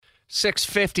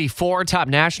6:54, top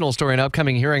national story, an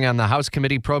upcoming hearing on the House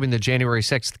committee probing the January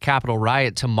 6th Capitol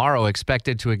riot tomorrow,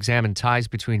 expected to examine ties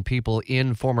between people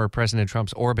in former President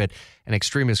Trump's orbit and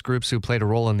extremist groups who played a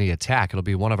role in the attack. It'll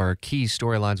be one of our key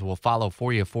storylines we'll follow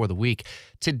for you for the week.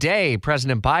 Today,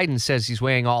 President Biden says he's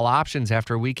weighing all options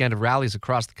after a weekend of rallies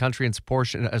across the country in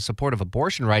support of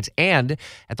abortion rights. And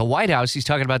at the White House, he's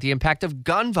talking about the impact of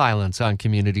gun violence on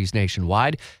communities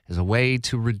nationwide as a way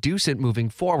to reduce it moving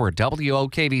forward.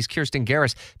 WOKV's Kirsten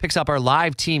Garris picks up our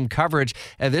live team coverage.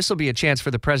 This will be a chance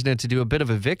for the president to do a bit of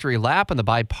a victory lap on the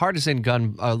bipartisan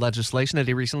gun legislation that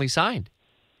he recently signed.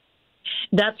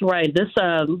 That's right. This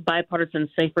Bipartisan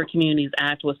Safer Communities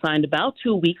Act was signed about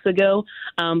 2 weeks ago.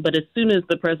 But as soon as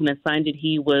the president signed it,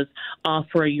 he was off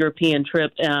for a European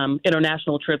trip,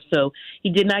 international trip. So he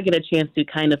did not get a chance to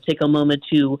kind of take a moment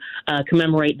to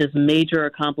commemorate this major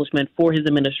accomplishment for his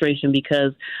administration,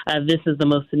 because this is the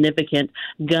most significant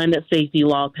gun safety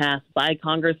law passed by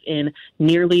Congress in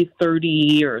nearly 30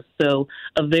 years. So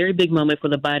a very big moment for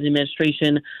the Biden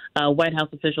administration. White House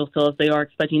officials tell us they are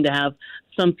expecting to have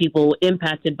some people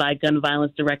impacted by gun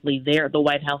violence directly there at the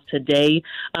White House today.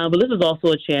 But this is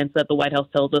also a chance that the White House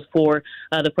tells us for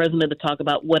the president to talk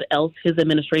about what else his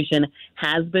administration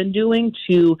has been doing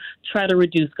to try to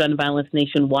reduce gun violence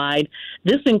nationwide.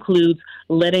 This includes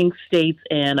letting states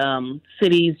and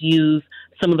cities use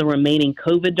some of the remaining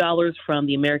COVID dollars from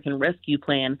the American Rescue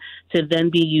Plan to then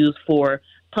be used for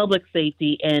public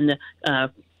safety and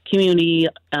community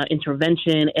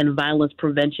intervention and violence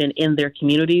prevention in their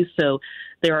communities. So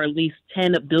there are at least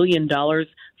 $10 billion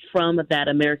from that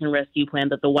American Rescue Plan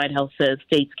that the White House says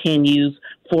states can use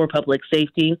for public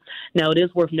safety. Now, it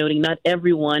is worth noting not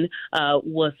everyone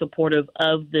was supportive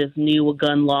of this new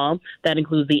gun law. That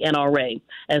includes the NRA.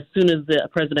 As soon as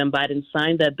President Biden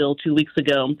signed that bill 2 weeks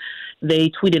ago, they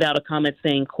tweeted out a comment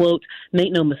saying, quote,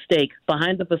 "Make no mistake,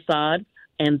 behind the facade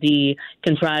and the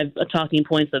contrived talking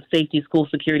points of safety, school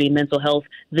security, mental health,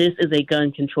 this is a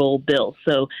gun control bill."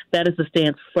 So that is the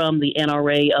stance from the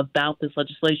NRA about this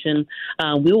legislation.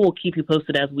 We will keep you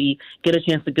posted as we get a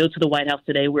chance to go to the White House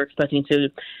today. We're expecting to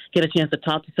get a chance to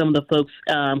talk to some of the folks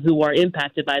who are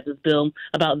impacted by this bill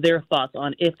about their thoughts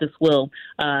on if this will,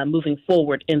 moving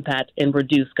forward, impact and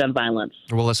reduce gun violence.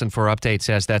 We'll listen for updates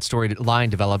as that storyline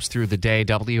develops through the day.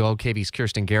 WOKV's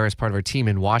Kirsten Garris, part of our team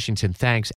in Washington. Thanks.